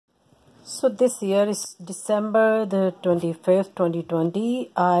So this year is December the 25th, 2020.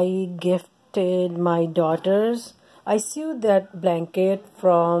 I gifted my daughters. I sewed that blanket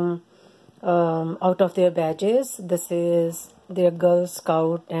from out of their badges. This is their Girl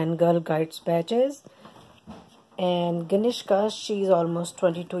Scout and Girl Guides badges. And Ganishka, she's almost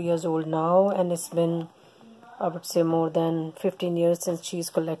 22 years old now, and it's been, I would say, more than 15 years since she's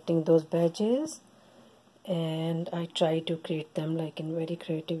collecting those badges. And I try to create them like in very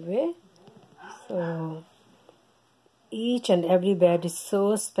creative way. So each and every badge is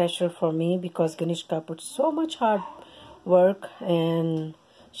so special for me because Ganishka put so much hard work and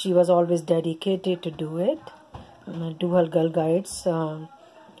she was always dedicated to do it. Do her Girl Guides.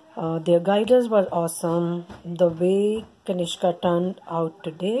 Their guiders were awesome. The way Ganishka turned out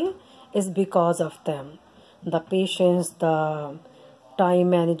today is because of them. The patience, the time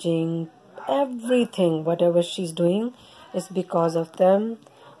managing, everything, whatever she's doing is because of them.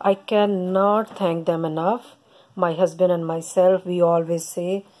 I cannot thank them enough. My husband and myself, we always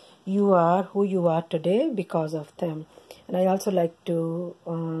say, you are who you are today because of them. And I also like to,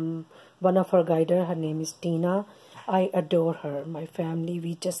 one of her guider, her name is Tina. I adore her. My family,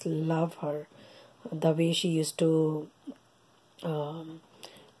 we just love her. The way she used to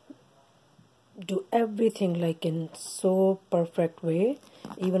do everything like in so perfect way.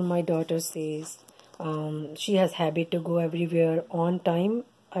 Even my daughter says she has habit to go everywhere on time.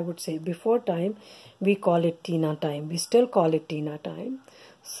 I would say before time. We call it Tina time. We still call it Tina time.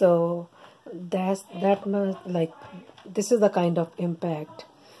 So that much, like, this is the kind of impact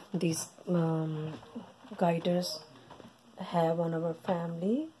these guiders have on our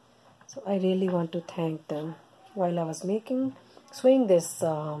family. So I really want to thank them. While I was sewing this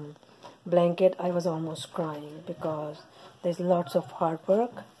blanket, I was almost crying because there's lots of hard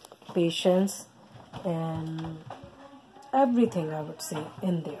work, patience, and everything, I would say,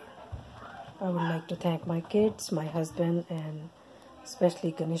 in there. I would like to thank my kids, my husband, and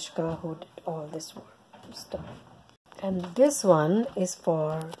especially Ganishka, who did all this work stuff. And this one is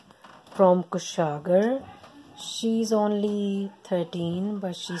from Kushagar. She's only 13,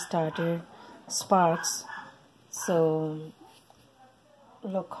 but she started Sparks. So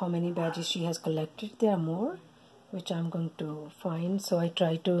look how many badges she has collected. There are more, which I'm going to find. So I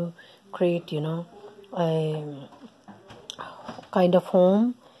try to create, a kind of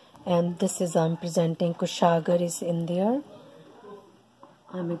home. And this is, I'm presenting, Kushagar is in there.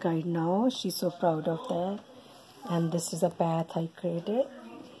 I'm a guide now. She's so proud of that. And this is a path I created.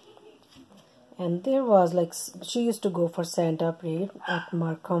 And there was, like, she used to go for Santa Parade at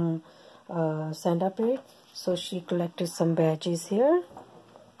Markham Santa Parade. So she collected some badges here.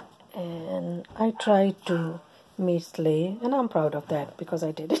 And I tried to meet sleigh. And I'm proud of that because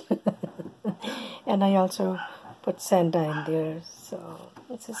I did it. And I also put Santa in there. So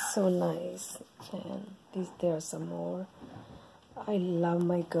this is so nice. And there are some more. I love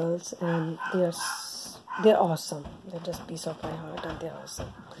my girls, and they're awesome. They're just piece of my heart, and they're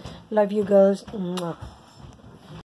awesome. Love you, girls. Mwah.